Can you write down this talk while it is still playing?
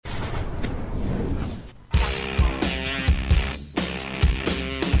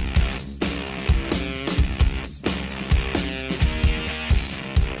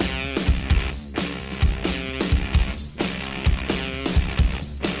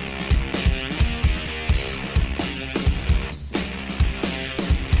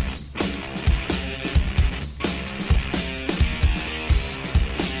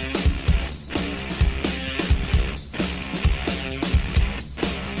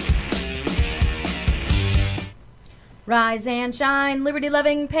Rise and shine,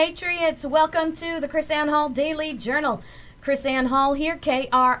 liberty-loving patriots. Welcome to the Chris Ann Hall Daily Journal. Chris Ann Hall here,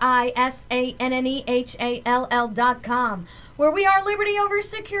 KRISANNEHALL.com, where we are liberty over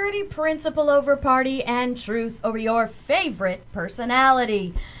security, principle over party, and truth over your favorite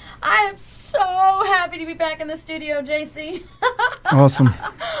personality. I am so happy to be back in the studio, JC. Awesome.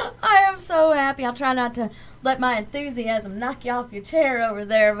 I am so happy. I'll try not to let my enthusiasm knock you off your chair over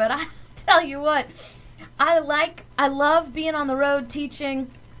there, but I tell you what, I love being on the road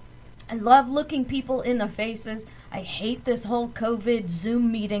teaching. I love looking people in the faces. I hate this whole COVID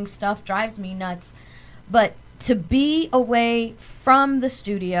Zoom meeting stuff. Drives me nuts. But to be away from the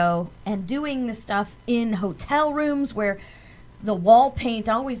studio and doing the stuff in hotel rooms where the wall paint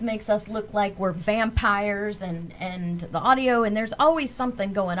always makes us look like we're vampires and the audio, and there's always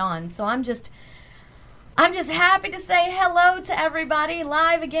something going on. So I'm just happy to say hello to everybody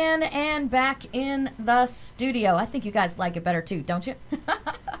live again and back in the studio. I think you guys like it better too, don't you?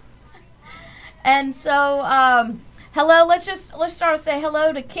 And so, hello, let's start to say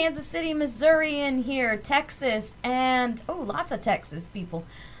hello to Kansas City, Missouri in here, Texas, and, lots of Texas people.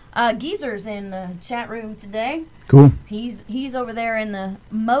 Geezer's in the chat room today. Cool. He's over there in the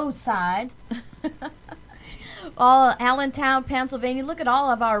Mo side. All Allentown, Pennsylvania. Look at all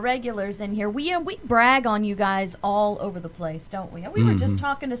of our regulars in here. We brag on you guys all over the place, don't we? We were just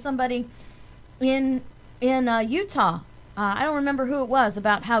talking to somebody in Utah. I don't remember who it was,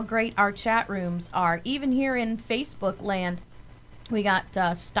 about how great our chat rooms are. Even here in Facebook land, we got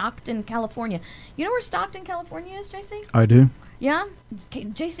Stockton, California. You know where Stockton, California is, JC? I do. Yeah?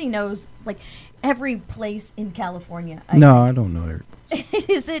 JC knows, like, every place in California. I don't know every place.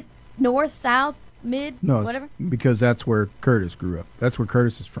 Is it north, south, mid, no, whatever? Because that's where Curtis grew up. That's where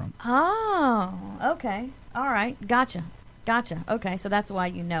Curtis is from. Oh, okay. All right. Gotcha. Okay, so that's why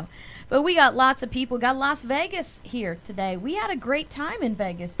you know. But we got lots of people. Got Las Vegas here today. We had a great time in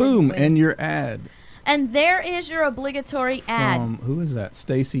Vegas. Boom, and your ad. And there is your obligatory ad. Who is that?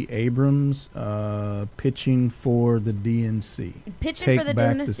 Stacey Abrams, pitching for the DNC. Pitching for the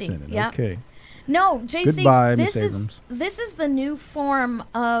DNC. The Senate. Yep. Okay. No, JC, Goodbye, Miss Abrams. This is the new form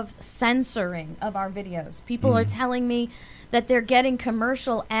of censoring of our videos. People are telling me that they're getting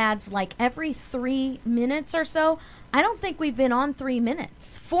commercial ads like every 3 minutes or so. I don't think we've been on 3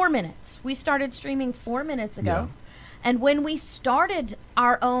 minutes. 4 minutes. We started streaming 4 minutes ago. Yeah. And when we started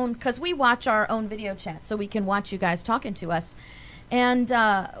our own, because we watch our own video chat so we can watch you guys talking to us. And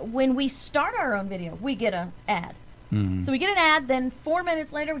when we start our own video, we get an ad. So we get an ad, then 4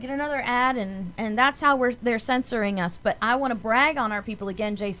 minutes later we get another ad, and that's how they're censoring us. But I want to brag on our people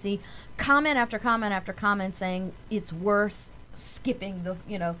again, JC. Comment after comment after comment saying it's worth skipping the,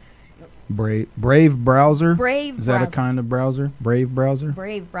 Brave browser? Is that a kind of browser? Brave browser?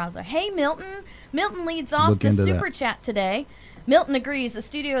 Brave browser. Hey, Milton. Milton leads off the super chat today. Milton agrees the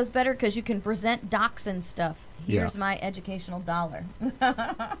studio is better because you can present docs and stuff. Here's my educational dollar.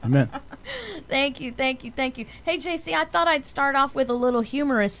 Amen. Thank you. Hey, JC, I thought I'd start off with a little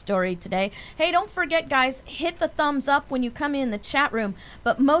humorous story today. Hey, don't forget, guys, hit the thumbs up when you come in the chat room.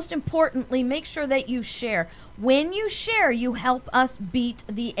 But most importantly, make sure that you share. When you share, you help us beat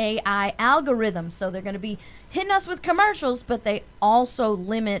the AI algorithm. So they're going to be hitting us with commercials, but they also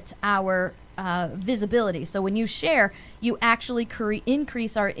limit our visibility. So when you share, you actually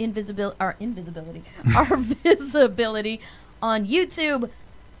increase our visibility on YouTube,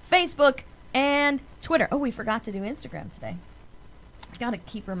 Facebook, and Twitter. Oh, we forgot to do Instagram today. Got to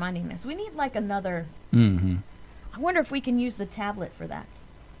keep reminding us. We need like another. I wonder if we can use the tablet for that.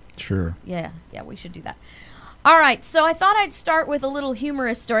 Sure. Yeah, we should do that. All right, so I thought I'd start with a little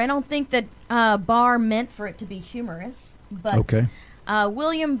humorous story. I don't think that Barr meant for it to be humorous, but okay.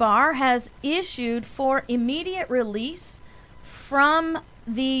 William Barr has issued for immediate release from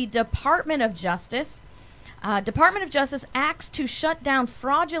the Department of Justice. Department of Justice acts to shut down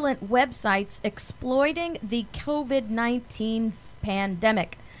fraudulent websites exploiting the COVID-19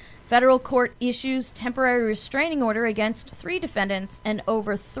 pandemic. Federal court issues temporary restraining order against 3 defendants and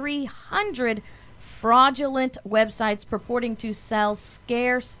over 300 fraudulent websites purporting to sell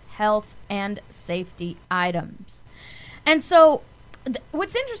scarce health and safety items. And so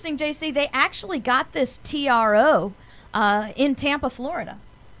what's interesting, JC, they actually got this TRO in Tampa, Florida.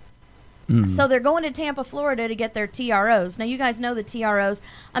 So they're going to Tampa, Florida to get their TROs. Now, you guys know the TROs.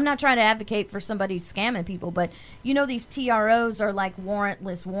 I'm not trying to advocate for somebody scamming people, but you know these TROs are like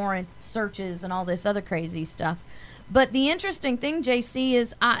warrantless warrant searches and all this other crazy stuff. But the interesting thing, JC,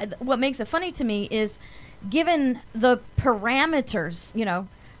 is what makes it funny to me is given the parameters,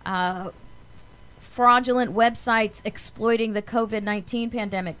 fraudulent websites exploiting the COVID-19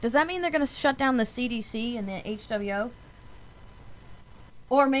 pandemic. Does that mean they're going to shut down the CDC and the HWO?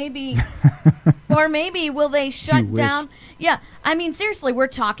 Or maybe will they shut down? Yeah, I mean, seriously, we're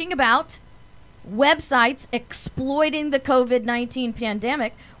talking about websites exploiting the COVID-19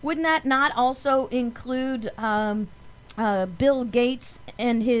 pandemic. Wouldn't that not also include Bill Gates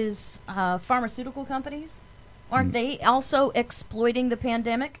and his pharmaceutical companies? Aren't they also exploiting the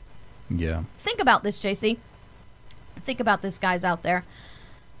pandemic? Yeah. Think about this, JC. Think about this, guys out there.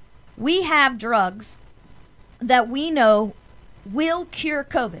 We have drugs that we know will cure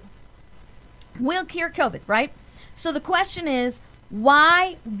COVID. Will cure COVID, right? So the question is,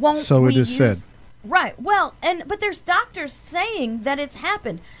 why won't we use... said. Right. Well, but there's doctors saying that it's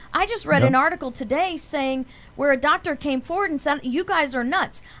happened. I just read an article today saying where a doctor came forward and said, you guys are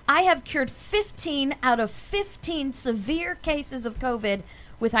nuts. I have cured 15 out of 15 severe cases of COVID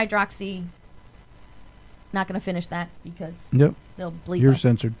with hydroxy. Not going to finish that because they'll bleep You're us.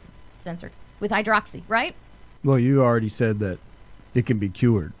 censored. Censored. With hydroxy, right? Well, you already said that it can be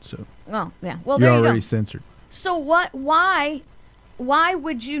cured, so. Oh, yeah. Well, you're there you go. already censored. So why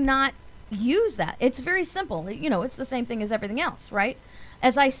would you not use that? It's very simple. It's the same thing as everything else, right?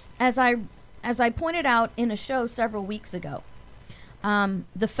 As I pointed out in a show several weeks ago,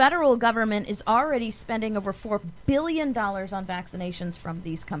 the federal government is already spending over $4 billion on vaccinations from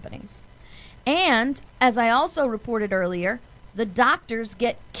these companies. And as I also reported earlier, the doctors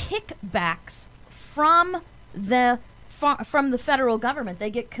get kickbacks from the federal government.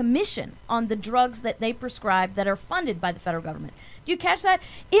 They get commission on the drugs that they prescribe that are funded by the federal government. Do you catch that?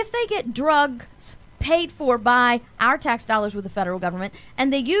 If they get drugs paid for by our tax dollars with the federal government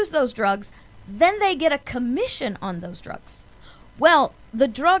and they use those drugs, then they get a commission on those drugs. Well, the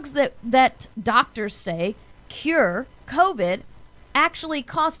drugs that doctors say cure COVID actually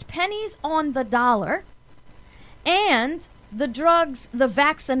cost pennies on the dollar, and the drugs, the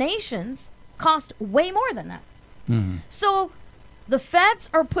vaccinations, cost way more than that. Mm-hmm. So the feds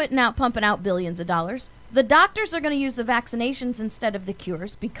are pumping out billions of dollars. The doctors are going to use the vaccinations instead of the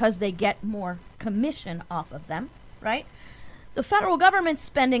cures because they get more commission off of them, right? The federal government's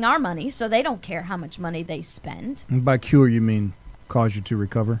spending our money, so they don't care how much money they spend. And by cure, you mean cause you to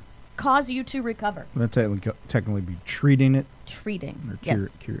recover? Cause you to recover. Would that technically be treating it? Treating, or cure,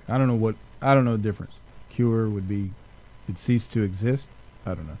 yes. Cure. I don't know the difference. Cure would be it ceased to exist?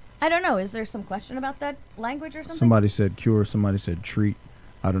 I don't know. I don't know. Is there some question about that language or something? Somebody said cure, somebody said treat.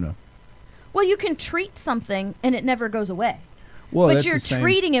 I don't know. Well, you can treat something and it never goes away. Well, but you're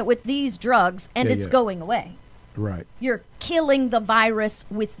treating it with these drugs and it's going away. Right. You're killing the virus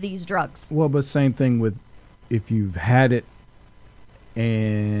with these drugs. Well, but same thing with if you've had it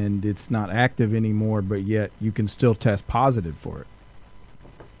and it's not active anymore, but yet you can still test positive for it.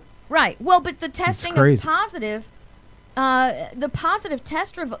 Right. Well, but the testing of positive, the positive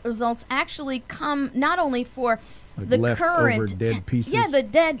test results actually come not only for like the current dead pieces. Yeah, the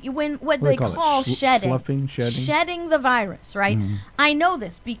dead what they call shedding. Shedding the virus, right? Mm-hmm. I know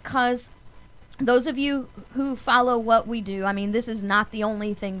this because those of you who follow what we do, I mean, this is not the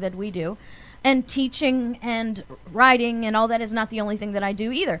only thing that we do. And teaching and writing and all that is not the only thing that I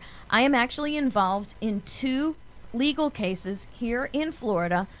do either. I am actually involved in 2 legal cases here in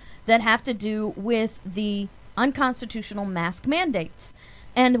Florida that have to do with the unconstitutional mask mandates.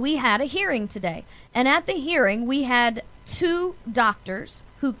 And we had a hearing today. And at the hearing, we had 2 doctors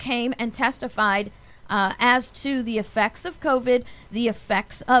who came and testified as to the effects of COVID, the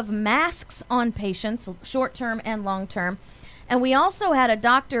effects of masks on patients, short-term and long-term. And we also had a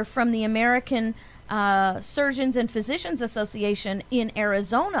doctor from the American Surgeons and Physicians Association in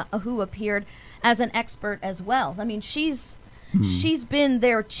Arizona who appeared as an expert as well. I mean, she's been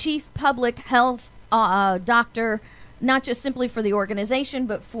their chief public health doctor, not just simply for the organization,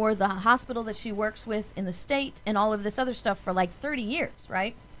 but for the hospital that she works with in the state and all of this other stuff for like 30 years,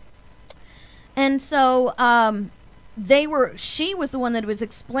 right? And so she was the one that was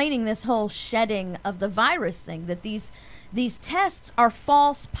explaining this whole shedding of the virus thing, that these tests are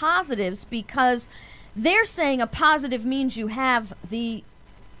false positives because they're saying a positive means you have the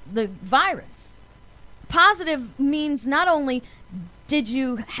virus. Positive means not only did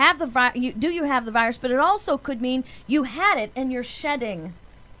you have do you have the virus, but it also could mean you had it and you're shedding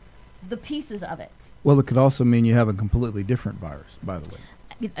the pieces of it. Well, it could also mean you have a completely different virus, by the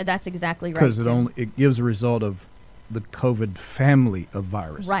way. That's exactly right. Because it gives a result of the COVID family of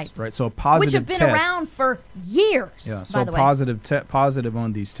viruses. Right. So a positive which have been around for years, yeah, by the way. Positive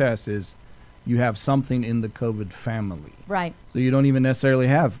on these tests is you have something in the COVID family. Right. So you don't even necessarily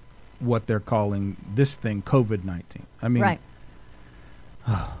have what they're calling this thing COVID-19. I mean. Right.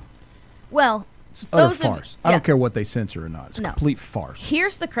 Well, It's utter Those of- farce. I yeah. don't care what they censor or not. It's No. complete farce.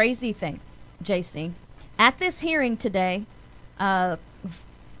 Here's the crazy thing, JC. At this hearing today,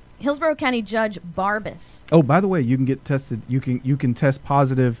 Hillsborough County Judge Barbas. Oh, by the way, you can get tested. You can test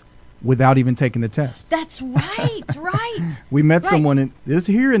positive without even taking the test. That's right, right. We met Right. someone this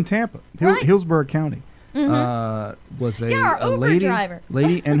here in Tampa, Right. Hillsborough County. Mm-hmm. Was Yeah, our a Uber lady, driver.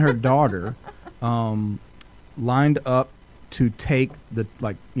 lady and her daughter lined up to take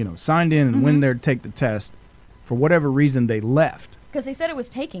signed in and Mm-hmm. went there to take the test. For whatever reason, they left. Because they said it was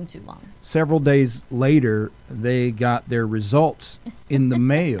taking too long. Several days later, they got their results in the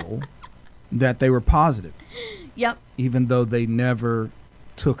mail that they were positive, Yep. even though they never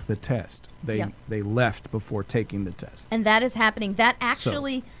took the test. Yep. They left before taking the test. And that is happening. That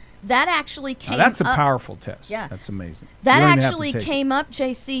actually came Now, that's a up. powerful test. Yeah. That's amazing. That You don't even have to actually take it. came up,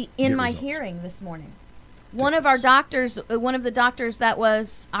 JC, in Get my results. hearing this morning. One of our doctors, one of the doctors that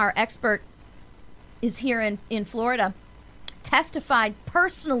was our expert, is here in Florida, testified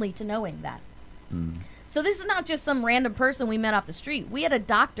personally to knowing that. So this is not just some random person we met off the street. We had a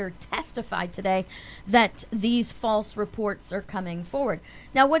doctor testify today that these false reports are coming forward.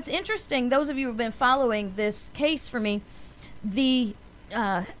 Now, what's interesting, those of you who have been following this case for me, the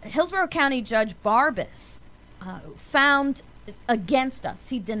Hillsborough County Judge Barbas found against us.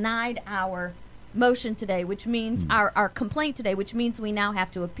 He denied our motion today, which means our complaint today, which means we now have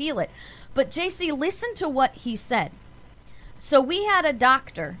to appeal it. But JC, listen to what he said. So we had a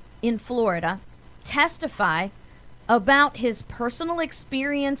doctor in Florida testify about his personal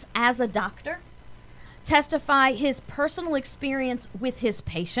experience as a doctor, testify his personal experience with his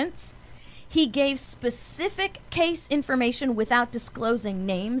patients. He gave specific case information without disclosing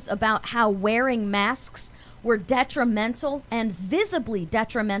names about how wearing masks were detrimental and visibly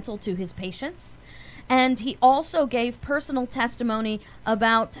detrimental to his patients. And he also gave personal testimony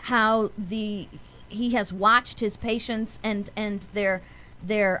about how he has watched his patients and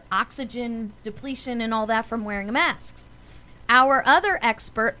their oxygen depletion and all that from wearing masks. Our other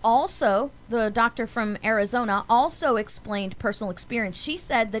expert also, the doctor from Arizona, also explained personal experience. She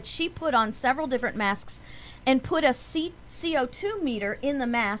said that she put on several different masks and put a CO2 meter in the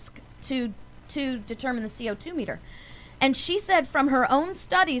mask to determine the CO2 meter. And she said from her own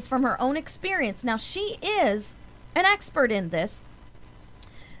studies, from her own experience, now she is an expert in this,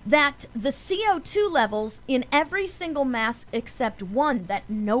 that the CO2 levels in every single mask except one that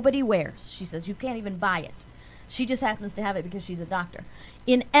nobody wears. She says you can't even buy it. She just happens to have it because she's a doctor.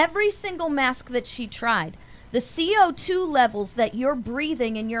 In every single mask that she tried, the CO2 levels that you're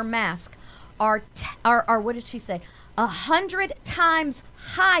breathing in your mask are what did she say? 100 times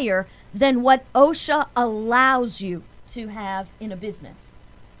higher than what OSHA allows you to have in a business.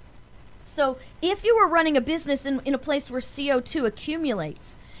 So if you were running a business in a place where CO2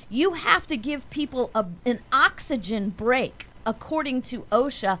 accumulates, you have to give people an oxygen break according to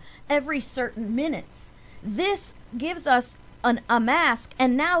OSHA every certain minutes. This gives us a mask,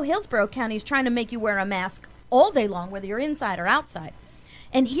 and now Hillsborough County is trying to make you wear a mask all day long, whether you're inside or outside.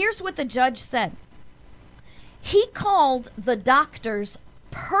 And here's what the judge said. He called the doctor's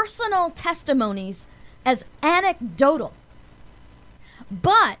personal testimonies as anecdotal,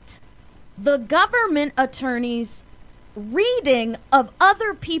 but the government attorney's reading of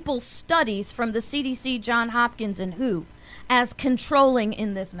other people's studies from the CDC, John Hopkins, and WHO as controlling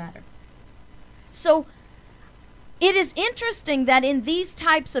in this matter. So it is interesting that in these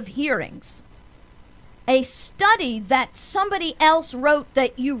types of hearings, a study that somebody else wrote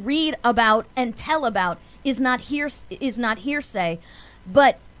that you read about and tell about is not hearsay,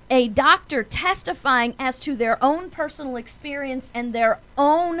 but a doctor testifying as to their own personal experience and their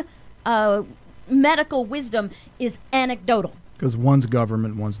own medical wisdom is anecdotal. Because one's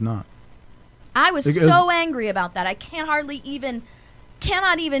government, one's not. I was so angry about that. I cannot even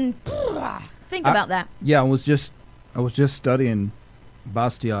think about that. Yeah, I was just studying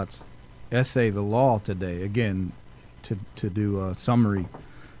Bastiat's essay, The Law, today, again, to do a summary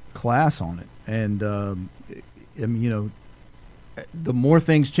class on it. And, I mean, the more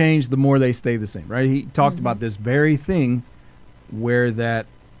things change, the more they stay the same, right? He talked about this very thing where that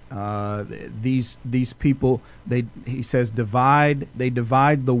these people, he says, they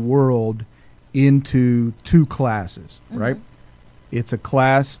divide the world into two classes, right? It's a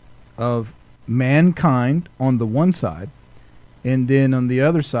class of mankind on the one side, and then on the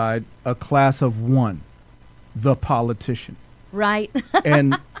other side, a class of one, the politician. Right.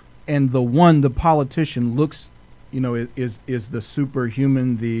 and the politician looks, is the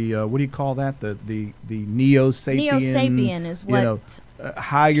superhuman, the what do you call that? The neo-sapien. Neo-sapien is what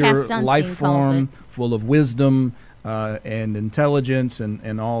higher Cass life Sunstein calls form, it. full of wisdom and intelligence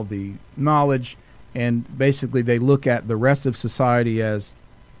and all the knowledge. and basically they look at the rest of society as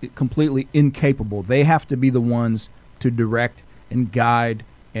completely incapable. They have to be the ones to direct and guide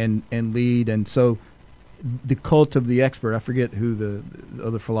and lead. And so the cult of the expert, I forget who the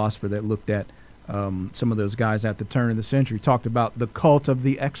other philosopher that looked at some of those guys at the turn of the century, talked about the cult of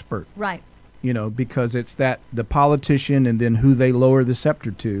the expert. Right. You know, because it's that the politician and then who they lower the scepter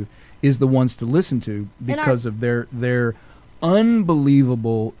to is the ones to listen to because of their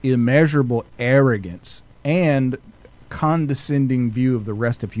unbelievable, immeasurable arrogance and condescending view of the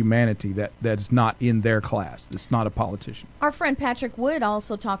rest of humanity that's not in their class. That's not a politician. Our friend Patrick Wood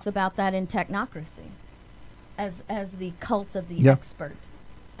also talks about that in Technocracy as the cult of the expert,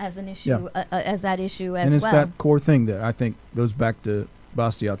 as an issue, as that issue as well. And it's that core thing that I think goes back to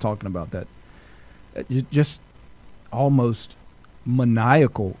Bastiat talking about that. Just almost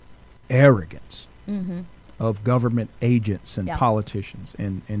maniacal arrogance of government agents and politicians,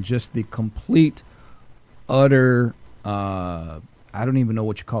 and just the complete, utter, I don't even know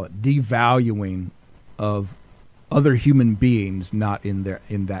what you call it, devaluing of other human beings not in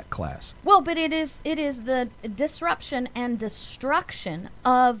that class. Well, but it is the disruption and destruction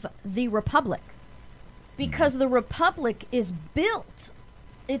of the republic, because the republic is built.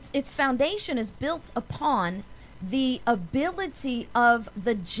 Its foundation is built upon the ability of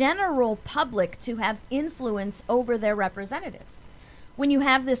the general public to have influence over their representatives. When you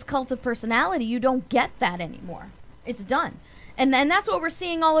have this cult of personality, you don't get that anymore. It's done. And that's what we're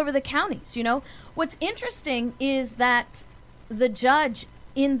seeing all over the counties, you know. What's interesting is that the Judge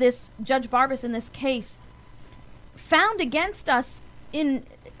Barbas in this case, found against us in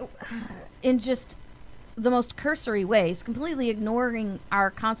just the most cursory ways, completely ignoring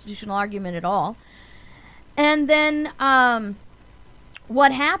our constitutional argument at all. And then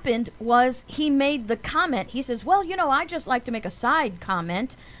what happened was he made the comment. He says, well, you know, I just like to make a side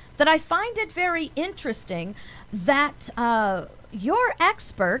comment that I find it very interesting that your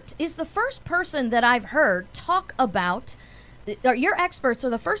expert is the first person that I've heard talk about, or your experts are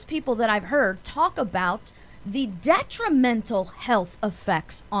the first people that I've heard talk about the detrimental health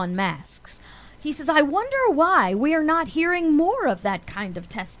effects on masks. He says, I wonder why we are not hearing more of that kind of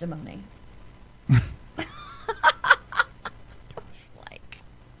testimony.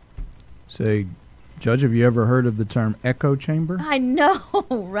 Say, Judge, have you ever heard of the term echo chamber? I know,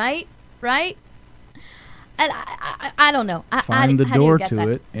 right? Right? And I don't know. Find the door to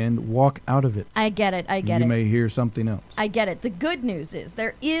it and walk out of it. I get it. You may hear something else. I get it. The good news is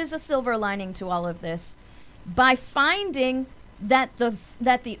there is a silver lining to all of this. By finding that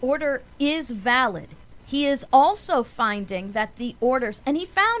the order is valid, he is also finding that the orders, and he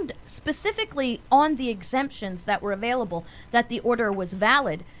found specifically on the exemptions that were available that the order was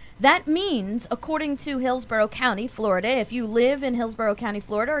valid. That means, according to Hillsborough County, Florida, if you live in Hillsborough County,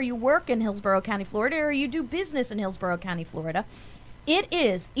 Florida, or you work in Hillsborough County, Florida, or you do business in Hillsborough County, Florida, it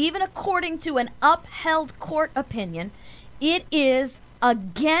is, even according to an upheld court opinion, it is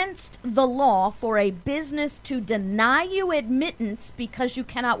against the law for a business to deny you admittance because you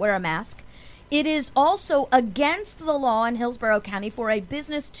cannot wear a mask. It is also against the law in Hillsborough County for a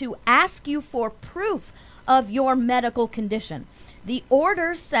business to ask you for proof of your medical condition. The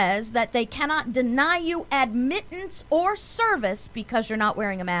order says that they cannot deny you admittance or service because you're not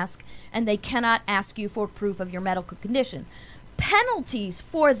wearing a mask, and they cannot ask you for proof of your medical condition. Penalties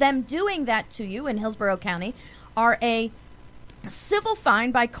for them doing that to you in Hillsborough County are a civil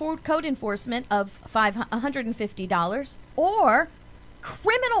fine by code enforcement of $150, or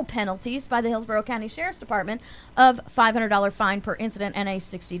criminal penalties by the Hillsborough County Sheriff's Department of $500 fine per incident and a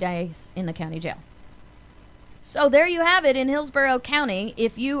 60 days in the county jail. So there you have it in Hillsborough County.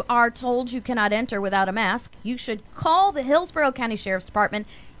 If you are told you cannot enter without a mask, you should call the Hillsborough County Sheriff's Department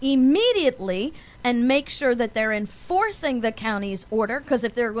immediately and make sure that they're enforcing the county's order, because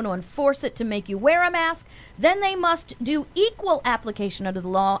if they're going to enforce it to make you wear a mask, then they must do equal application under the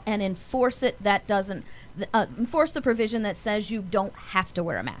law and enforce it that doesn't enforce the provision that says you don't have to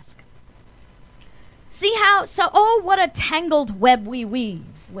wear a mask. See how, what a tangled web we weave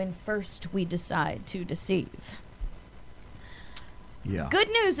when first we decide to deceive. Yeah. Good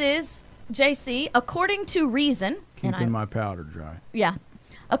news is, JC, according to Reason... Keeping my powder dry. Yeah.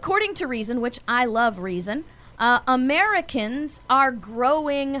 According to Reason, which I love Reason, Americans are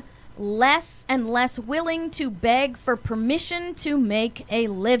growing less and less willing to beg for permission to make a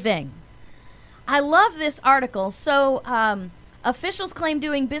living. I love this article. So, officials claim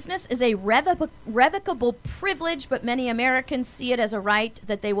doing business is a revocable privilege, but many Americans see it as a right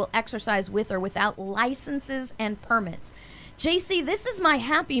that they will exercise with or without licenses and permits. JC, this is my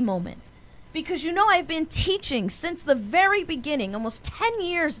happy moment. because I've been teaching since the very beginning, almost 10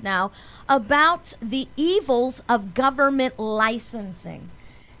 years now, about the evils of government licensing.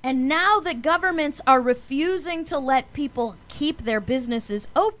 And now that governments are refusing to let people keep their businesses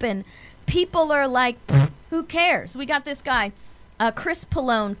open, people are like, who cares? We got this guy, Chris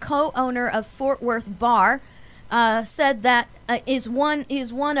Pallone, co-owner of Fort Worth Bar, said that is one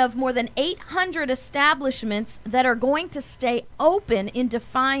of more than 800 establishments that are going to stay open in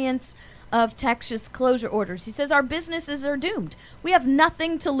defiance of Texas closure orders. He says our businesses are doomed. We have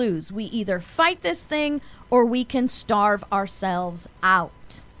nothing to lose. We either fight this thing or we can starve ourselves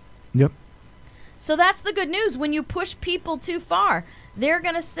out. Yep. So that's the good news. When you push people too far, they're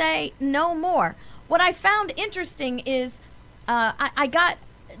going to say no more. What I found interesting is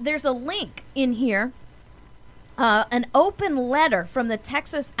there's a link in here, an open letter from the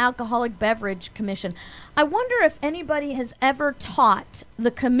Texas Alcoholic Beverage Commission. I wonder if anybody has ever taught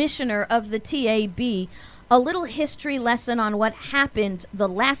the commissioner of the TAB a little history lesson on what happened the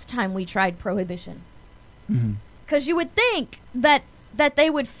last time we tried prohibition. Because you would think that they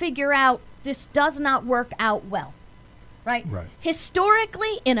would figure out this does not work out well, right?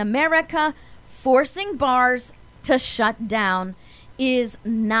 Historically, in America, forcing bars to shut down is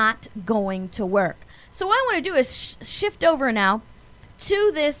not going to work. So what I want to do is shift over now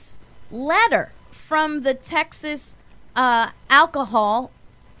to this letter from the Texas Alcohol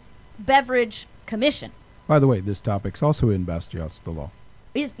Beverage Commission. By the way, this topic's also in Bastiat's The Law.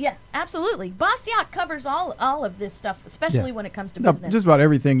 Yeah, absolutely. Bastiat covers all of this stuff, especially when it comes to business. Just about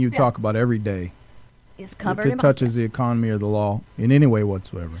everything you talk about every day is covered if in it touches Bastiat. the economy or the law in any way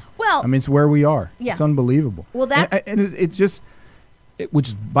whatsoever. Well, I mean, it's where we are. Yeah. It's unbelievable. Well, and it's just, which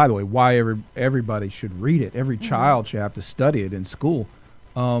is, by the way, why everybody should read it. Every child should have to study it in school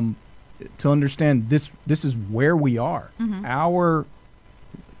to understand this is where we are.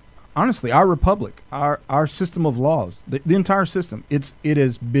 Honestly, our republic, our system of laws, the entire system, it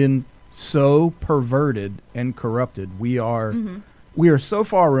has been so perverted and corrupted. We are so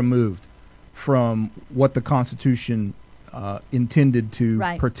far removed from what the Constitution intended to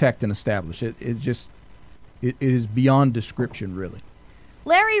protect and establish. It is beyond description, really.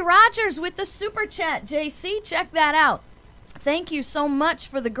 Larry Rogers with the super chat. JC, check that out. Thank you so much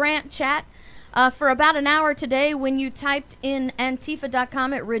for the grant chat. For about an hour today, when you typed in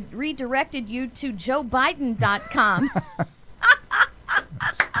Antifa.com, it redirected you to JoeBiden.com.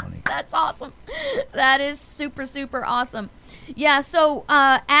 That's funny. That's awesome. That is super, super awesome. Yeah, so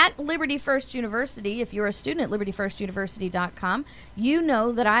at Liberty First University, if you're a student at LibertyFirstUniversity.com, you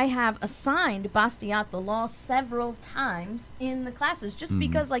know that I have assigned Bastiat the Law several times in the classes, just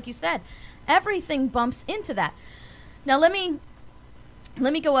because, like you said, everything bumps into that. Now, let me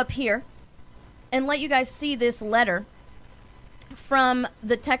go up here and let you guys see this letter from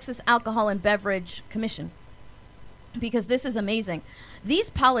the Texas Alcohol and Beverage Commission, because this is amazing. These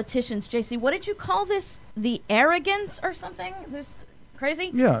politicians, JC, what did you call this? The arrogance or something? This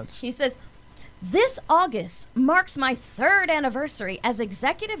crazy? Yeah. He says, this August marks my 3rd anniversary as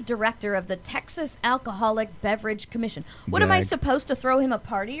executive director of the Texas Alcoholic Beverage Commission. What am I supposed to throw him a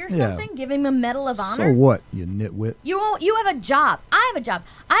party or something? Give him a Medal of Honor? So what, you nitwit? You have a job. I have a job.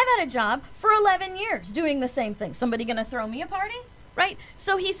 I've had a job for 11 years doing the same thing. Somebody going to throw me a party? Right?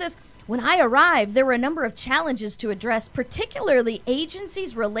 So he says, when I arrived, there were a number of challenges to address, particularly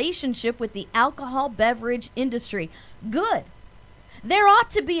agency's relationship with the alcohol beverage industry. Good. There ought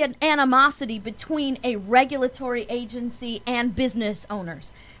to be an animosity between a regulatory agency and business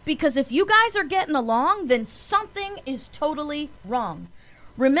owners. Because if you guys are getting along, then something is totally wrong.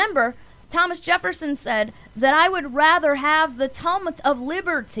 Remember, Thomas Jefferson said that I would rather have the tumult of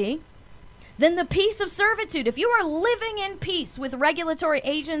liberty than the peace of servitude. If you are living in peace with regulatory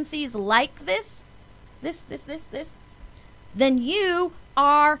agencies like this, then you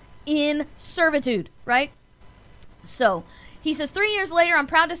are in servitude, right? So he says, 3 years later, I'm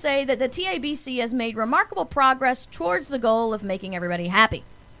proud to say that the TABC has made remarkable progress towards the goal of making everybody happy.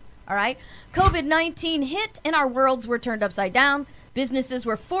 All right? COVID-19 hit and our worlds were turned upside down. Businesses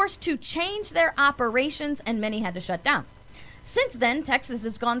were forced to change their operations and many had to shut down. Since then, Texas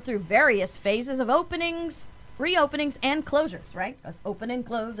has gone through various phases of openings, reopenings, and closures, right? That's open and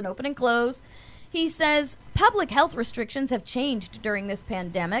close and open and close. He says public health restrictions have changed during this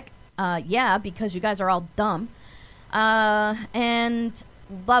pandemic. Yeah, because you guys are all dumb. And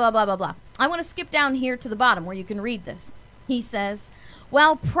blah, blah, blah, blah, blah. I want to skip down here to the bottom where you can read this. He says,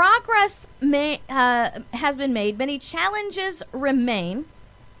 while progress has been made, many challenges remain.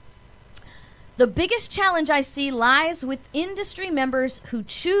 The biggest challenge I see lies with industry members who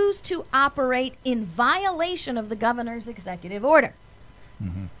choose to operate in violation of the governor's executive order.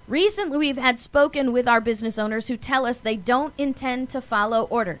 Recently, we've had spoken with our business owners who tell us they don't intend to follow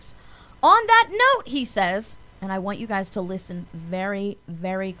orders. On that note, he says, and I want you guys to listen very,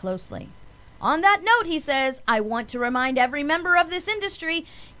 very closely. On that note, he says, I want to remind every member of this industry,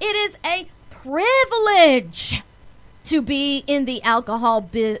 it is a privilege to be in the alcohol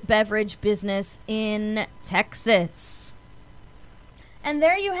beverage business in Texas. And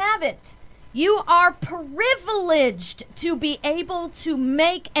there you have it. You are privileged to be able to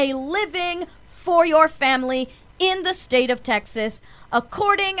make a living for your family in the state of Texas,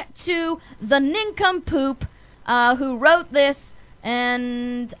 according to the nincompoop who wrote this,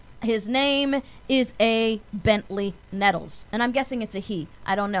 and his name is A. Bentley Nettles. And I'm guessing it's a he.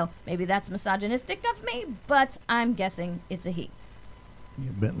 I don't know. Maybe that's misogynistic of me, but I'm guessing it's a he.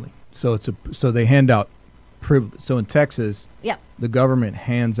 Yeah, Bentley. So they hand out privilege. So in Texas, yep, the government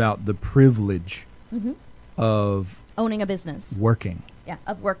hands out the privilege of owning a business. Working. Yeah,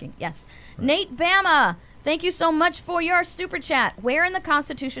 of working, yes. Right. Nate Bama, thank you so much for your super chat. Where in the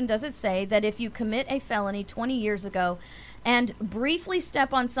Constitution does it say that if you commit a felony 20 years ago and briefly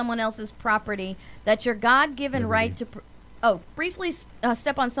step on someone else's property, that your God-given right to... briefly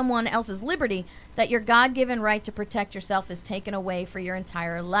step on someone else's liberty, that your God-given right to protect yourself is taken away for your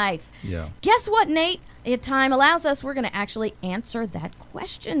entire life? Yeah. Guess what, Nate? If time allows us, we're going to actually answer that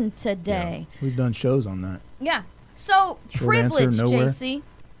question today. Yeah. We've done shows on that. Yeah. So, short privilege, answer, nowhere. JC.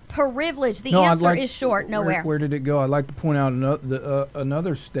 Privilege. The No, answer is short, nowhere. Where did it go? I'd like to point out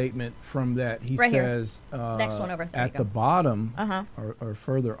another statement from that. He right says next one over. There at the bottom or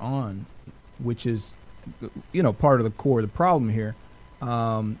further on, which is part of the core of the problem here.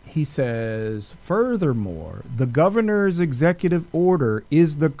 He says, furthermore, the governor's executive order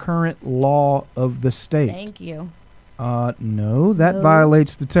is the current law of the state. Thank you. No, that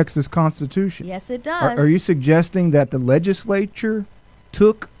violates the Texas Constitution. Yes, it does. Are you suggesting that the legislature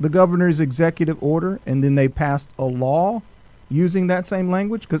took the governor's executive order and then they passed a law using that same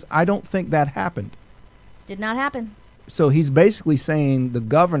language? Because I don't think that happened. Did not happen. So he's basically saying the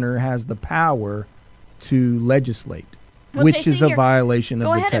governor has the power to legislate, which JC, is a violation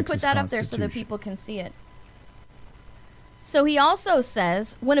of the Texas Constitution. Go ahead and put that up there so that people can see it. So he also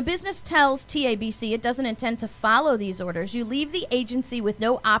says, when a business tells TABC it doesn't intend to follow these orders, you leave the agency with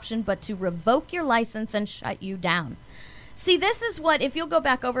no option but to revoke your license and shut you down. See, this is what, if you'll go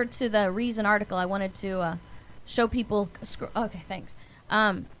back over to the Reason article, I wanted to show people. Okay, thanks.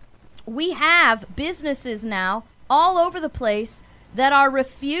 We have businesses now all over the place that are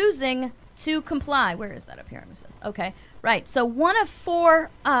refusing to comply. Where is that up here? Okay, right. So one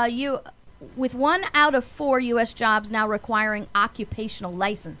out of four U.S. jobs now requiring occupational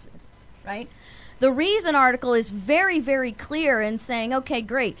licenses, right? The Reason article is very, very clear in saying, okay,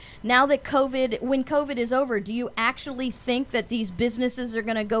 great. Now that when COVID is over, do you actually think that these businesses are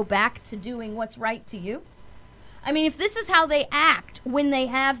going to go back to doing what's right to you? I mean, if this is how they act when they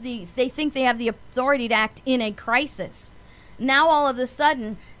think they have the authority to act in a crisis, now all of a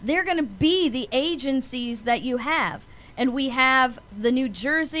sudden they're going to be the agencies that you have. And we have the New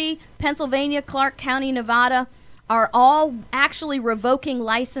Jersey, Pennsylvania, Clark County, Nevada are all actually revoking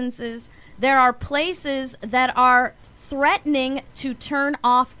licenses. There are places that are threatening to turn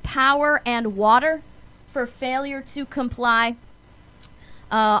off power and water for failure to comply.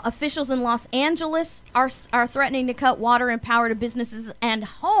 Officials in Los Angeles are threatening to cut water and power to businesses and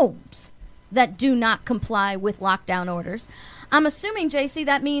homes that do not comply with lockdown orders. I'm assuming, JC,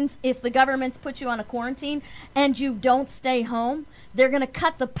 that means if the government's put you on a quarantine and you don't stay home, they're going to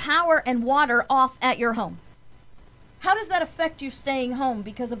cut the power and water off at your home. How does that affect you staying home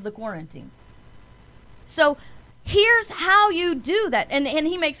because of the quarantine? So here's how you do that. And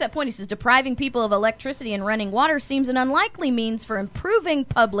he makes that point. He says, depriving people of electricity and running water seems an unlikely means for improving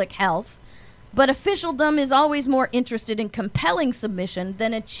public health, but officialdom is always more interested in compelling submission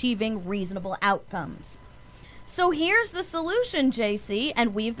than achieving reasonable outcomes. So here's the solution, JC,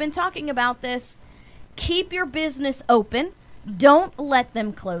 and we've been talking about this. Keep your business open. Don't let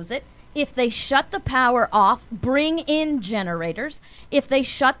them close it. If they shut the power off, bring in generators. If they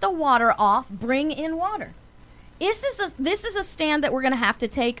shut the water off, bring in water. This is a stand that we're going to have to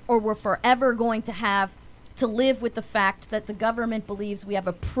take, or we're forever going to have to live with the fact that the government believes we have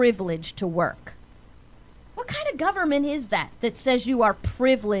a privilege to work. What kind of government is that says you are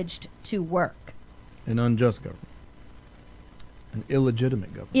privileged to work? An unjust government. An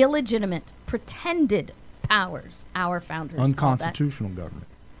illegitimate government. Illegitimate, pretended powers, our founders unconstitutional government.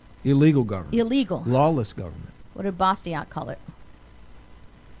 Illegal government. Illegal. Lawless government. What did Bastiat call it?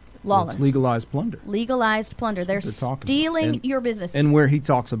 Lawless. Well, it's legalized plunder. Legalized plunder. They're stealing your business. And where he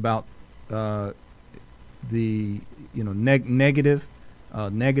talks about the negative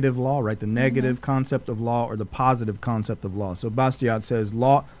negative law, right? The negative concept of law or the positive concept of law. So Bastiat says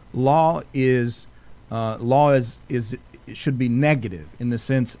law is it should be negative in the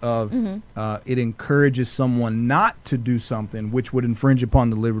sense of it encourages someone not to do something which would infringe upon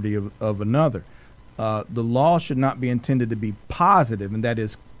the liberty of another. The law should not be intended to be positive, and that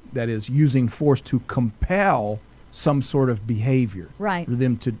is using force to compel some sort of behavior for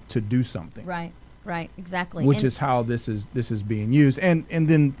them to do something. Right, exactly. Which is how this is being used. And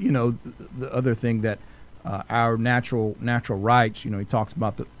then, the other thing that our natural rights, he talks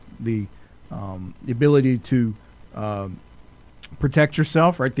about the ability to protect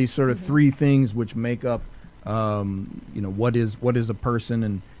yourself, right? These sort of three things which make up what is a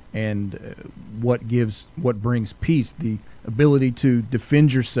person and what brings peace. The ability to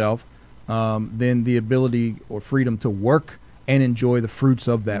defend yourself, then the ability or freedom to work and enjoy the fruits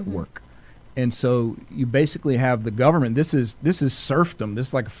of that work. And so you basically have the government. This is serfdom. This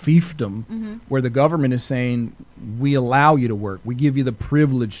is like fiefdom, where the government is saying, we allow you to work. We give you the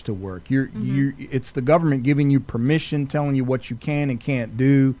privilege to work. It's the government giving you permission, telling you what you can and can't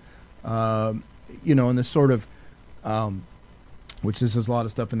do. And this sort of, which this is a lot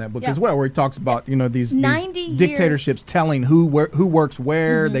of stuff in that book as well, where he talks about these dictatorships telling who works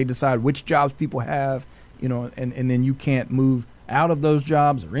where. They decide which jobs people have, and then you can't move out of those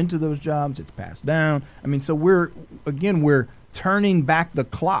jobs or into those jobs. It's passed down. I mean, so we're turning back the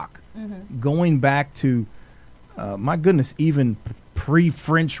clock, going back to, my goodness, even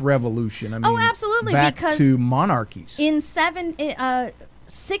pre-French Revolution. I mean, absolutely, back because to monarchies. In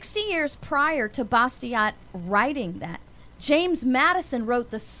 60 years prior to Bastiat writing that, James Madison wrote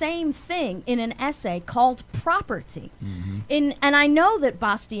the same thing in an essay called Property. And I know that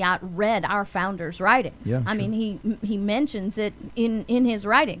Bastiat read our founders' writings. Yeah, I mean, he mentions it in his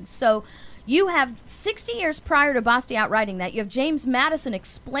writings. So you have 60 years prior to Bastiat writing that, you have James Madison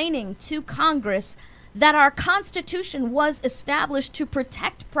explaining to Congress that our Constitution was established to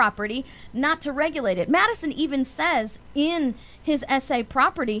protect property, not to regulate it. Madison even says in his essay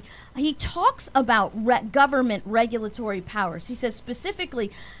Property, he talks about government regulatory powers. He says specifically,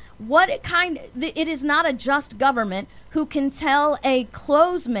 it is not a just government who can tell a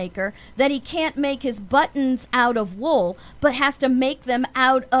clothes maker that he can't make his buttons out of wool, but has to make them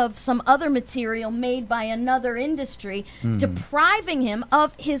out of some other material made by another industry, depriving him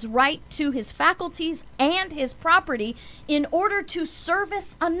of his right to his faculties and his property in order to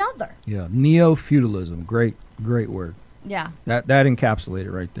service another. Yeah, neo-feudalism, great word. Yeah. That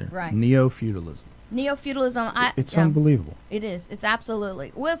encapsulated right there. Right. Neo-feudalism. Neo-feudalism. It's unbelievable. It is. It's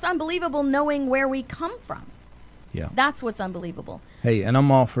absolutely. Well, it's unbelievable knowing where we come from. Yeah. That's what's unbelievable. Hey, and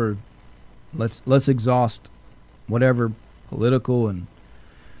I'm all for let's exhaust whatever political and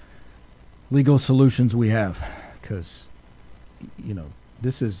legal solutions we have, because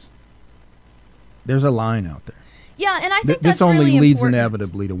there's a line out there. Yeah, and I think this that's only really leads important.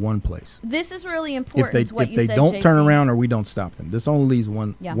 Inevitably to one place. This is really important. If they don't turn around or we don't stop them, this only leads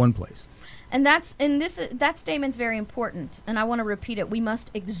one place. And that statement's very important, and I want to repeat it. We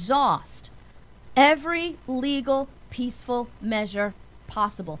must exhaust every legal, peaceful measure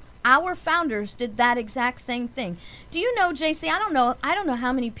possible. Our founders did that exact same thing. Do you know, JC? I don't know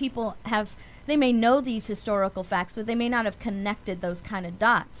how many people they may know these historical facts, but they may not have connected those kind of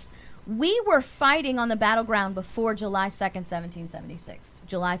dots. We were fighting on the battleground before July 2nd, 1776,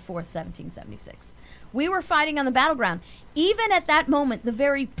 July 4th, 1776. We were fighting on the battleground. Even at that moment, the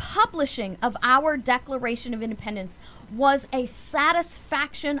very publishing of our Declaration of Independence was a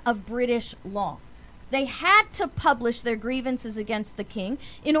satisfaction of British law. They had to publish their grievances against the king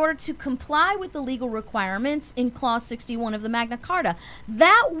in order to comply with the legal requirements in Clause 61 of the Magna Carta.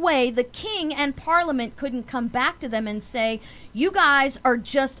 That way, the king and Parliament couldn't come back to them and say, you guys are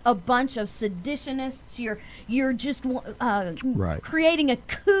just a bunch of seditionists. You're just creating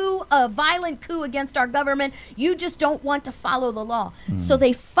a violent coup against our government. You just don't want to follow the law. So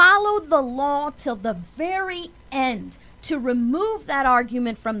they followed the law till the very end, to remove that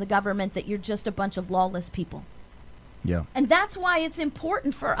argument from the government that you're just a bunch of lawless people. Yeah. And that's why it's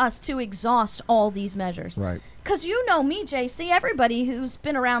important for us to exhaust all these measures. Right. Because you know me, JC, everybody who's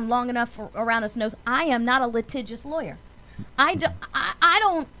been around long enough around us knows I am not a litigious lawyer. I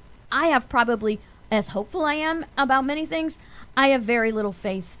have probably, as hopeful I am about many things, I have very little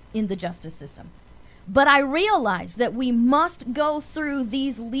faith in the justice system. But I realize that we must go through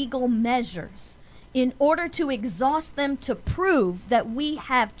these legal measures in order to exhaust them, to prove that we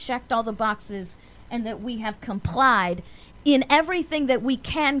have checked all the boxes and that we have complied in everything that we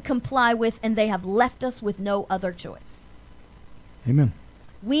can comply with, and they have left us with no other choice. Amen.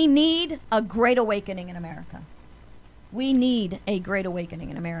 We need a great awakening in America. We need a great awakening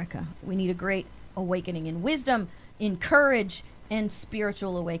in America. We need a great awakening in wisdom, in courage, and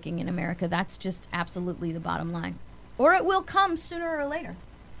spiritual awakening in America. That's just absolutely the bottom line. Or it will come sooner or later.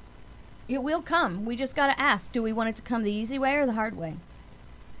 It will come. We just got to ask, do we want it to come the easy way or the hard way?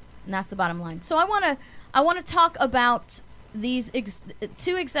 And that's the bottom line. So I want to talk about these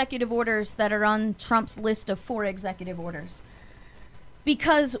two executive orders that are on Trump's list of 4 executive orders.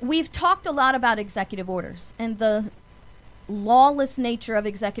 Because we've talked a lot about executive orders and the lawless nature of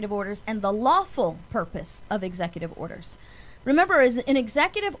executive orders and the lawful purpose of executive orders. Remember, an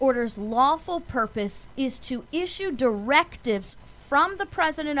executive order's lawful purpose is to issue directives from the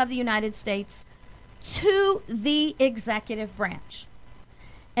President of the United States to the executive branch.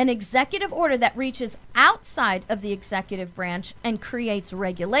 An executive order that reaches outside of the executive branch and creates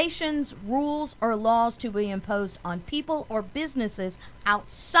regulations, rules, or laws to be imposed on people or businesses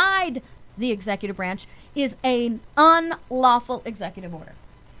outside the executive branch is an unlawful executive order.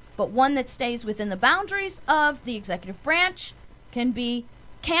 But one that stays within the boundaries of the executive branch can be,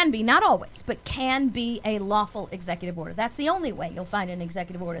 not always, but can be a lawful executive order. That's the only way you'll find an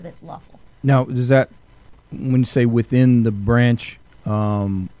executive order that's lawful. Now, does that, when you say within the branch,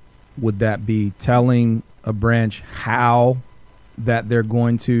 would that be telling a branch how that they're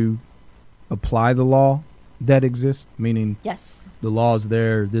going to apply the law that exists? Meaning, yes, the law's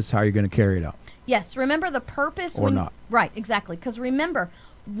there, this is how you're going to carry it out. Yes, remember the purpose. Or not. Right, exactly. Because remember,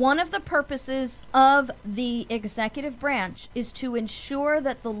 one of the purposes of the executive branch is to ensure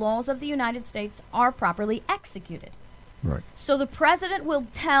that the laws of the United States are properly executed. Right. So the president will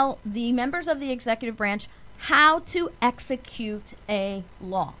tell the members of the executive branch how to execute a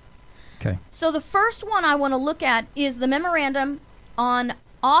law. Okay. So the first one I want to look at is the memorandum on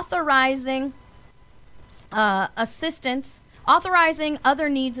authorizing authorizing other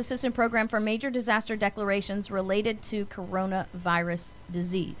needs assistance program for major disaster declarations related to coronavirus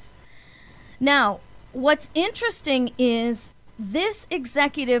disease. Now, what's interesting is this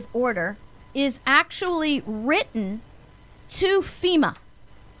executive order is actually written to FEMA.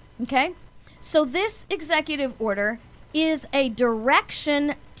 Okay? So this executive order is a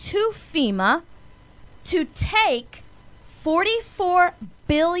direction to FEMA to take $44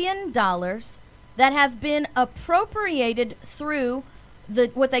 billion that have been appropriated through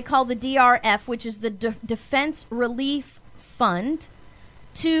what they call the DRF, which is the Defense Relief Fund,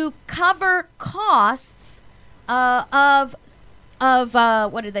 to cover costs of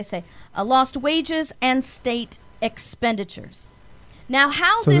what did they say? Lost wages and state expenditures. Now,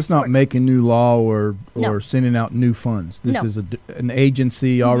 how so this it's not works, making new law or No. sending out new funds. This No. is an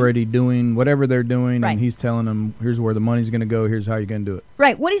agency already doing whatever they're doing, Right. and he's telling them, here's where the money's going to go, here's how you're going to do it.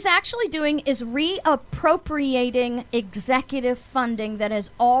 right? What he's actually doing is reappropriating executive funding that has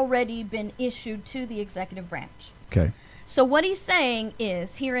already been issued to the executive branch. Okay. So what he's saying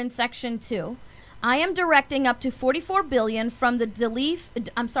is, here in Section 2, I am directing up to $44 billion from the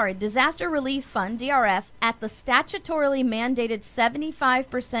Disaster Relief Fund, DRF, at the statutorily mandated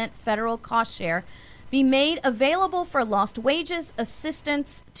 75% federal cost share be made available for lost wages,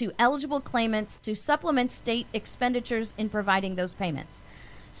 assistance to eligible claimants to supplement state expenditures in providing those payments.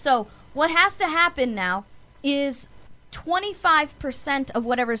 So what has to happen now is 25% of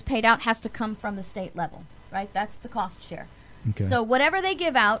whatever is paid out has to come from the state level, right? That's the cost share. Okay. So whatever they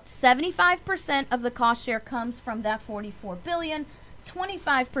give out, 75% of the cost share comes from that $44 billion.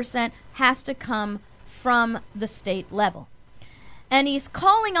 25% has to come from the state level. And he's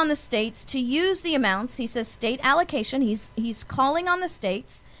calling on the states to use the amounts. He says state allocation. He's calling on the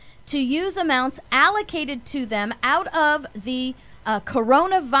states to use amounts allocated to them out of the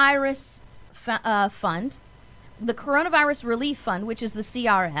coronavirus fund, the Coronavirus Relief Fund, which is the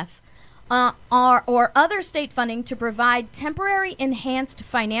CRF, or other state funding to provide temporary enhanced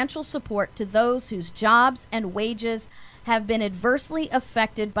financial support to those whose jobs and wages have been adversely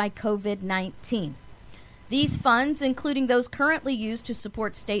affected by COVID-19. These funds, including those currently used to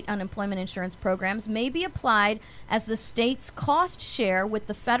support state unemployment insurance programs, may be applied as the state's cost share with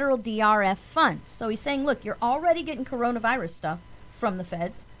the federal DRF funds. So he's saying, look, you're already getting coronavirus stuff from the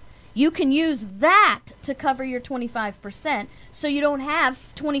feds. You can use that to cover your 25%, so you don't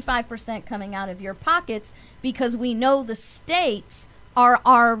have 25% coming out of your pockets, because we know the states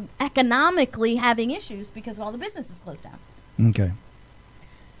are economically having issues because of all the businesses closed down. Okay.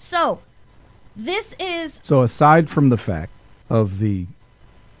 So this is... So aside from the fact of the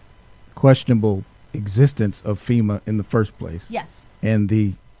questionable existence of FEMA in the first place, Yes. and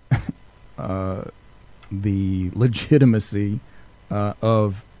the legitimacy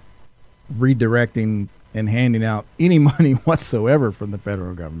of redirecting and handing out any money whatsoever from the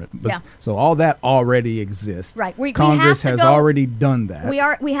federal government. Yeah. So all that already exists. Right. Congress has already done that.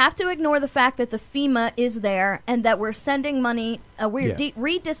 We have to ignore the fact that the FEMA is there and that we're sending money. We're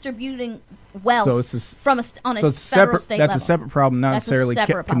redistributing wealth on a federal state level. That's a separate problem, not necessarily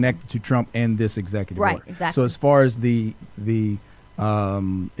separate connected to Trump and this executive order. Right. Exactly. So as far as the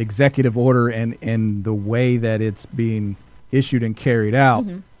executive order and the way that it's being issued and carried out,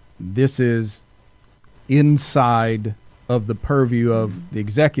 this is inside of the purview of the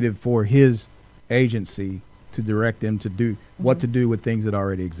executive for his agency to direct them to do what to do with things that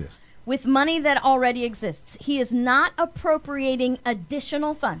already exist. With money that already exists. He is not appropriating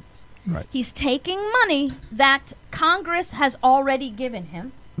additional funds. Right. He's taking money that Congress has already given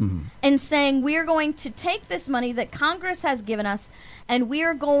him and saying, we're going to take this money that Congress has given us and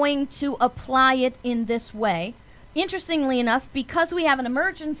we're going to apply it in this way. Interestingly enough, because we have an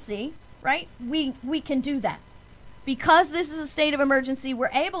emergency, right, we can do that. Because this is a state of emergency, we're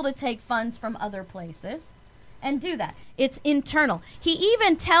able to take funds from other places and do that. It's internal. He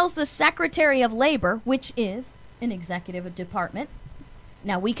even tells the Secretary of Labor, which is an executive department.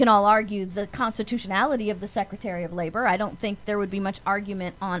 Now, we can all argue the constitutionality of the Secretary of Labor. I don't think there would be much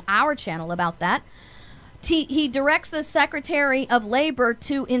argument on our channel about that. He directs the Secretary of Labor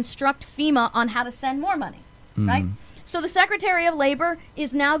to instruct FEMA on how to send more money, right? So the Secretary of Labor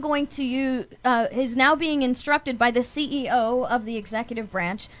is now going to is now being instructed by the CEO of the executive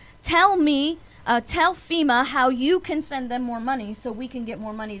branch. Tell FEMA how you can send them more money so we can get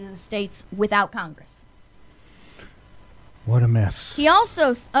more money to the states without Congress. What a mess. He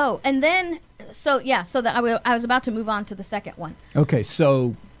also, I was about to move on to the second one. Okay,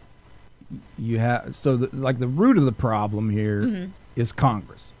 so the root of the problem here is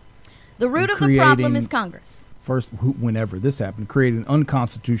Congress. The root of the problem is Congress. First, whenever this happened, created an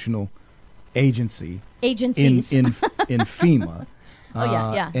unconstitutional agencies in FEMA.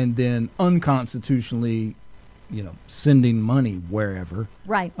 And then unconstitutionally, sending money wherever,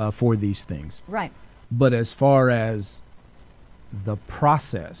 right, for these things, right. But as far as the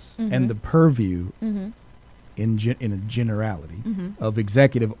process and the purview in a generality of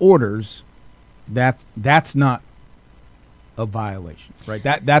executive orders, that's not a violation, right?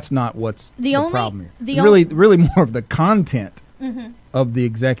 That's not what's the problem here. Really more of the content of the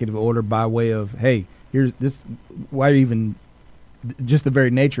executive order by way of, hey, here's this. Why even just the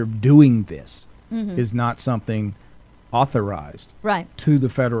very nature of doing this is not something authorized to the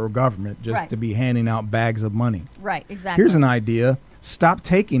federal government just to be handing out bags of money. Right, exactly. Here's an idea. Stop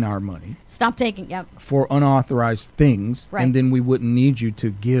taking our money. Stop taking, yep. For unauthorized things, and then we wouldn't need you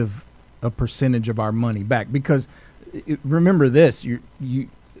to give a percentage of our money back. Because remember this, you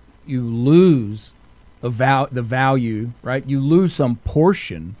lose the value, right? You lose some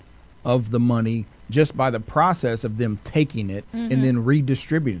portion of the money just by the process of them taking it and then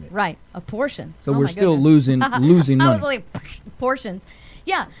redistributing it. Right, a portion. So we're still losing money. I was like, portions.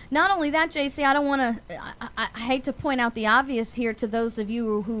 Yeah, not only that, JC, I don't want to, I hate to point out the obvious here to those of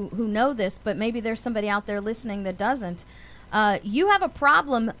you who know this, but maybe there's somebody out there listening that doesn't. You have a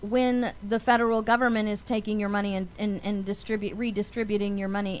problem when the federal government is taking your money and redistributing your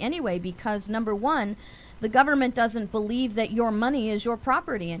money anyway, because number one, the government doesn't believe that your money is your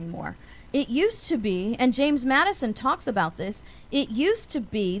property anymore. It used to be, and James Madison talks about this, it used to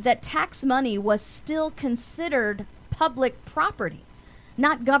be that tax money was still considered public property,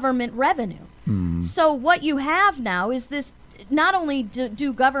 not government revenue. So what you have now is this, not only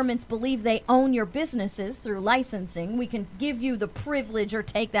do governments believe they own your businesses through licensing, we can give you the privilege or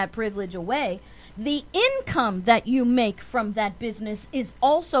take that privilege away, the income that you make from that business is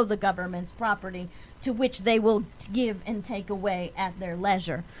also the government's property, to which they will give and take away at their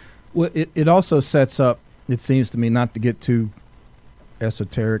leisure. Well, it also sets up, it seems to me, not to get too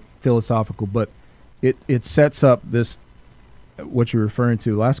esoteric, philosophical, but it sets up this, what you're referring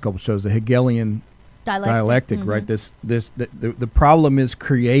to last couple of shows, the Hegelian dialectic, right? The problem is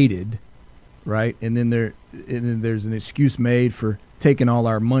created, right? And then there's an excuse made for taking all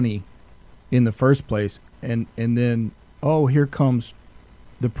our money in the first place, and then, oh, here comes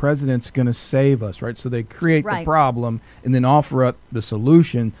the president's going to save us, right? So they create the problem and then offer up the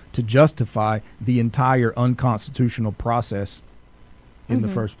solution to justify the entire unconstitutional process in the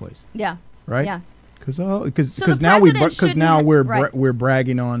first place. Yeah. Right? Yeah. Because now we're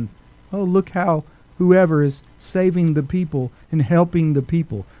bragging on, oh, look how whoever is saving the people and helping the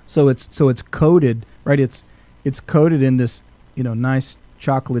people. So it's coded, right? It's coded in this, nice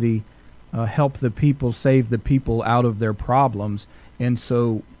chocolatey help the people, save the people out of their problems. And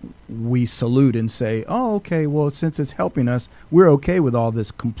so we salute and say, oh, okay, well, since it's helping us, we're okay with all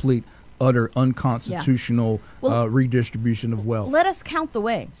this complete utter unconstitutional redistribution of wealth. Let us count the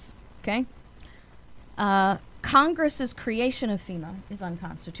ways, okay? Congress's creation of FEMA is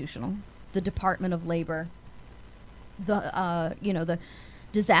unconstitutional. The Department of Labor, the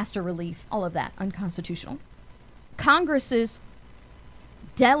disaster relief, all of that, unconstitutional. Congress's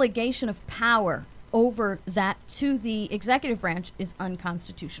delegation of power over that to the executive branch is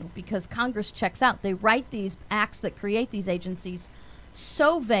unconstitutional because Congress checks out. They write these acts that create these agencies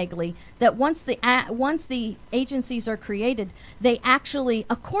so vaguely that once the agencies are created, they actually,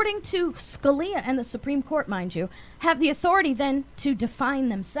 according to Scalia and the Supreme Court, mind you, have the authority then to define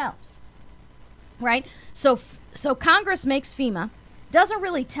themselves. Right? So Congress makes FEMA, doesn't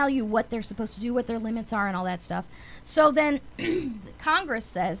really tell you what they're supposed to do, what their limits are, and all that stuff. So then Congress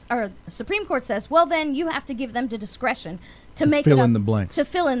says, or the Supreme Court says, well, then you have to give them the discretion to make fill in the blanks. To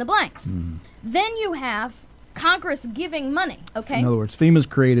fill in the blanks. Then you have Congress giving money, okay? In other words, FEMA's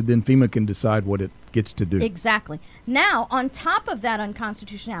created, then FEMA can decide what it gets to do. Exactly. Now, on top of that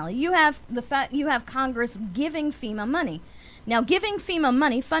unconstitutionality, you have Congress giving FEMA money. Now, giving FEMA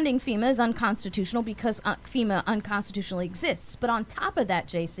money, funding FEMA is unconstitutional because FEMA unconstitutionally exists. But on top of that,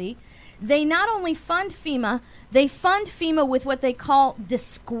 JC, they not only fund FEMA, they fund FEMA with what they call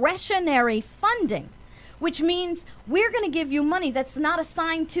discretionary funding, which means we're going to give you money that's not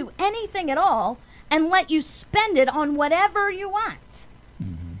assigned to anything at all and let you spend it on whatever you want.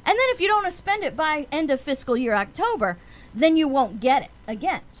 And then if you don't spend it by end of fiscal year October, then you won't get it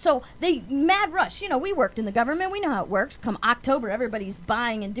again. So they mad rush. You know, we worked in the government. We know how it works. Come October, everybody's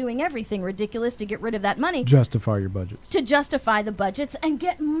buying and doing everything ridiculous to get rid of that money. Justify your budget. To justify the budgets and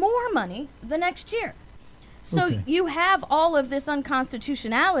get more money the next year. So you have all of this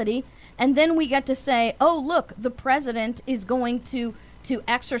unconstitutionality, and then we get to say, oh, look, the president is going to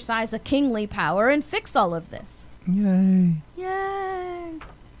exercise a kingly power and fix all of this. Yay. Yay.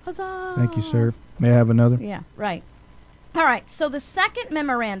 Huzzah. Thank you, sir. May I have another? Yeah, right. All right, so the second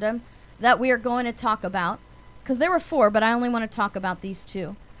memorandum that we are going to talk about, because there were 4, but I only want to talk about these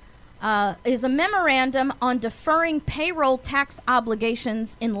 2, is a memorandum on deferring payroll tax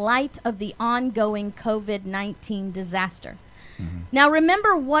obligations in light of the ongoing COVID-19 disaster. Now,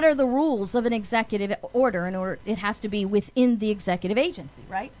 remember, what are the rules of an executive order? In order, it has to be within the executive agency,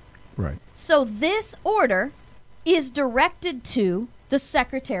 right? Right. So this order is directed to the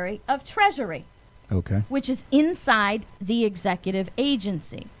Secretary of Treasury. Okay. Which is inside the executive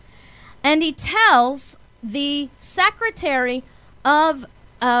agency. And he tells the Secretary of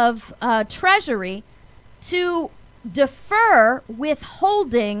Treasury to defer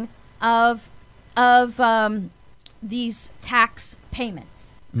withholding of these tax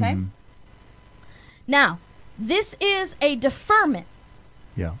payments. Okay? Now, this is a deferment.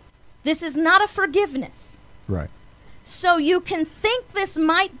 Yeah. This is not a forgiveness. Right. So you can think this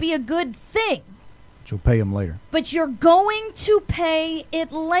might be a good thing. You'll pay them later. But you're going to pay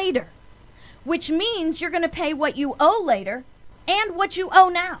it later, which means you're going to pay what you owe later and what you owe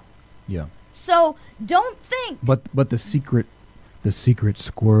now. Yeah. So don't think. But the secret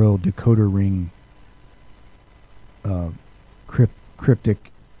squirrel decoder ring,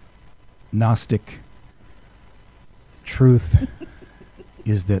 cryptic, Gnostic truth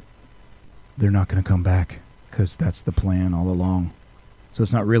is that they're not going to come back because that's the plan all along. So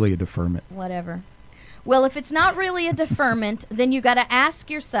it's not really a deferment. Whatever. Well, if it's not really a deferment, then you got to ask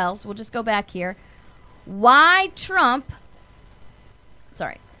yourselves, we'll just go back here, why Trump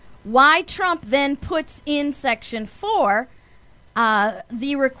then puts in Section 4,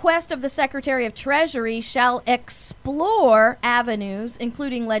 the request of the Secretary of Treasury shall explore avenues,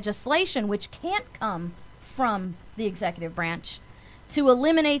 including legislation, which can't come from the executive branch, to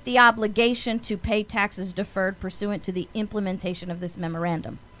eliminate the obligation to pay taxes deferred pursuant to the implementation of this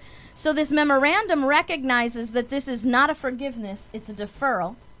memorandum. So this memorandum recognizes that this is not a forgiveness, it's a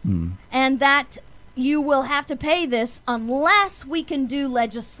deferral, and that you will have to pay this unless we can do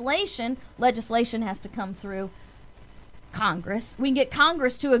legislation. Legislation has to come through Congress. We can get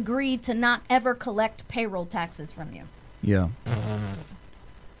Congress to agree to not ever collect payroll taxes from you. Yeah.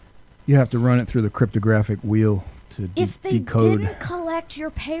 You have to run it through the cryptographic wheel to decode. If they didn't collect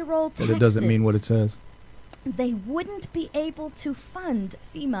your payroll taxes, but it doesn't mean what it says. They wouldn't be able to fund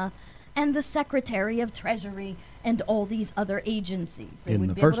FEMA and the Secretary of Treasury and all these other agencies. They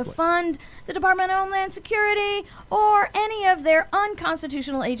wouldn't be able to fund the Department of Homeland Security or any of their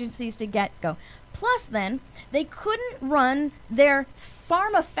unconstitutional agencies to get go. Plus, then, they couldn't run their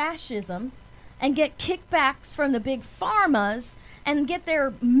pharma fascism and get kickbacks from the big pharmas and get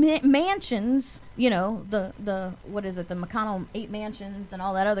their mansions, you know, the what is it, the McConnell 8 mansions and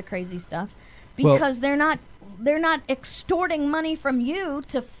all that other crazy stuff, because they're not extorting money from you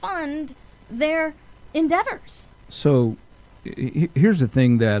to fund their endeavors. So here's the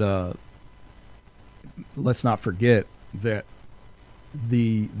thing that let's not forget that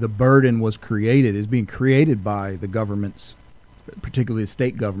the burden is being created by the governments, particularly the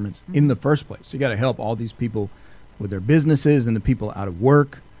state governments, in the first place. So you got to help all these people with their businesses and the people out of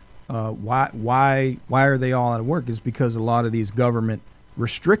work. Why are they all out of work? Is because a lot of these government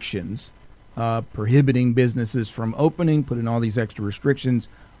restrictions prohibiting businesses from opening, putting all these extra restrictions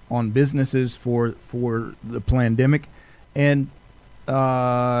on businesses for the pandemic. And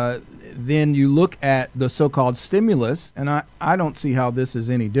then you look at the so-called stimulus, and I don't see how this is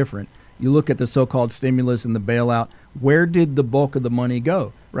any different. You look at the so-called stimulus and the bailout. Where did the bulk of the money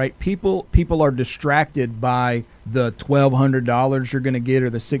go? Right? People are distracted by the $1,200 you're going to get or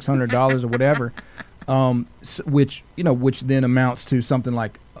the $600 or whatever, which then amounts to something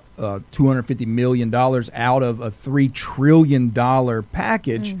like $250 million out of a $3 trillion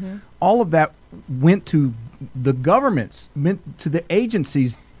package. All of that went to the governments, meant to the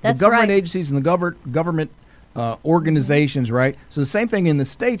agencies, That's the government right. agencies and the government organizations, right? So the same thing in the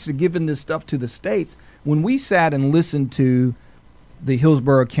states, they're giving this stuff to the states. When we sat and listened to the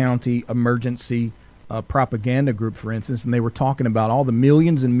Hillsborough County Emergency Propaganda Group, for instance, and they were talking about all the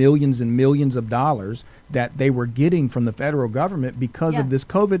millions and millions and millions of dollars that they were getting from the federal government because of this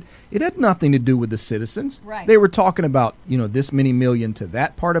COVID, it had nothing to do with the citizens. Right. They were talking about, this many million to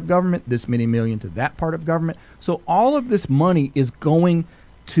that part of government, this many million to that part of government. So all of this money is going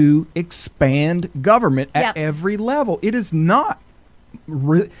to expand government at every level. It is not.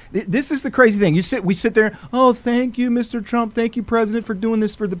 This is the crazy thing. We sit there. Oh, thank you, Mr. Trump. Thank you, President, for doing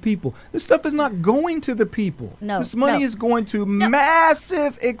this for the people. This stuff is not going to the people. No, this money is going to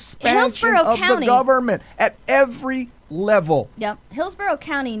massive expansion Hillsborough of County, the government at every level. Yep. Hillsborough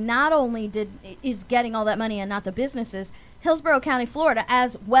County not only is getting all that money and not the businesses. Hillsborough County, Florida,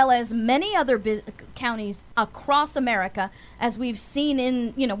 as well as many other counties across America, as we've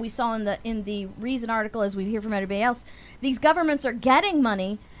seen we saw in the Reason article, as we hear from everybody else, these governments are getting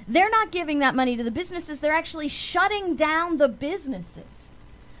money. They're not giving that money to the businesses. They're actually shutting down the businesses.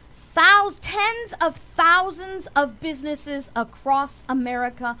 Tens of thousands of businesses across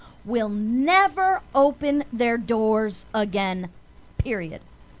America will never open their doars again, period.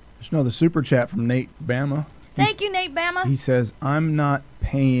 Just another super chat from Nate Bama. Thank you, Nate Bama. He says, I'm not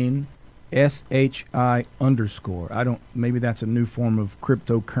paying SHI _. Maybe that's a new form of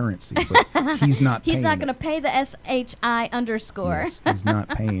cryptocurrency, but he's not paying He's not going to pay the SHI _. Yes, he's not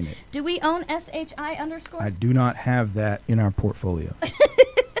paying it. Do we own SHI _? I do not have that in our portfolio.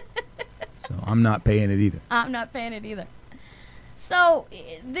 So I'm not paying it either. I'm not paying it either. So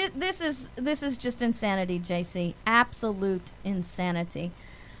this is just insanity, JC. Absolute insanity.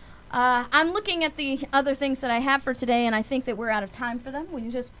 I'm looking at the other things that I have for today, and I think that we're out of time for them. We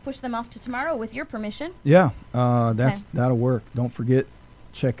can just push them off to tomorrow with your permission. Yeah, that'll work. Don't forget,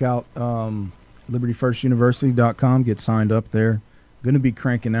 check out libertyfirstuniversity.com. Get signed up there. Going to be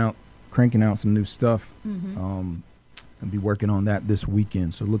cranking out some new stuff. I'll be working on that this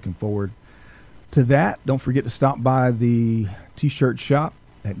weekend, so looking forward to that. Don't forget to stop by the T-shirt shop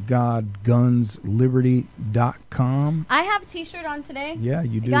at godgunsliberty.com. I have a T-shirt on today. Yeah,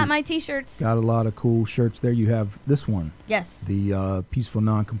 you do. I got my T-shirts. Got a lot of cool shirts there. You have this one. Yes. The Peaceful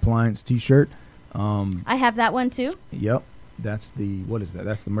Non-Compliance T-shirt. I have that one too. Yep. That's what is that?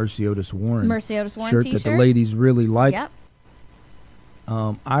 That's the Mercy Otis Warren. Mercy Otis Warren shirt T-shirt that the ladies really like. Yep.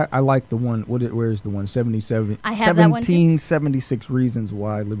 I like the one. Where's the one? 77. I have that one too. 1776 reasons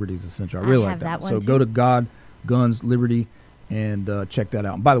why liberty is essential. I really like that one. So go to God Guns Liberty and check that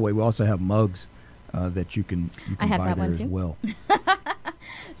out. And by the way, we also have mugs that you can buy there as well.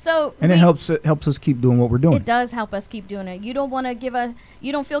 And it helps us keep doing what we're doing. It does help us keep doing it. You don't want to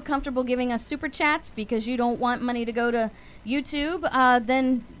you don't feel comfortable giving us super chats because you don't want money to go to YouTube.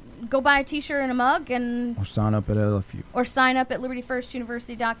 Then go buy a T-shirt and a mug or sign up at LFU. Or sign up at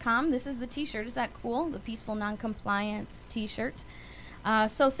libertyfirstuniversity.com. This is the T-shirt. Is that cool? The Peaceful Non-Compliance T-shirt.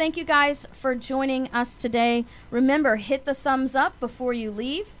 So thank you guys for joining us today. Remember, hit the thumbs up before you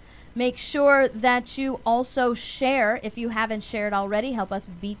leave. Make sure that you also share if you haven't shared already. Help us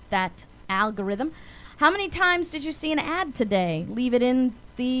beat that algorithm. How many times did you see an ad today? Leave it in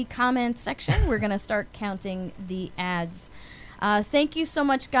the comments section. We're going to start counting the ads. Thank you so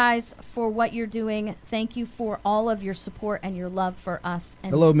much, guys, for what you're doing. Thank you for all of your support and your love for us.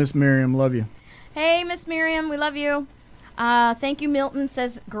 And hello, Miss Miriam. Love you. Hey, Miss Miriam. We love you. Thank you, Milton.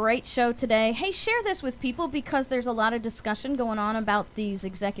 Says, great show today. Hey, share this with people because there's a lot of discussion going on about these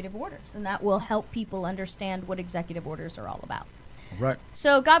executive orders, and that will help people understand what executive orders are all about. Right.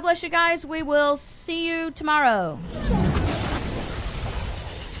 So God bless you guys. We will see you tomorrow.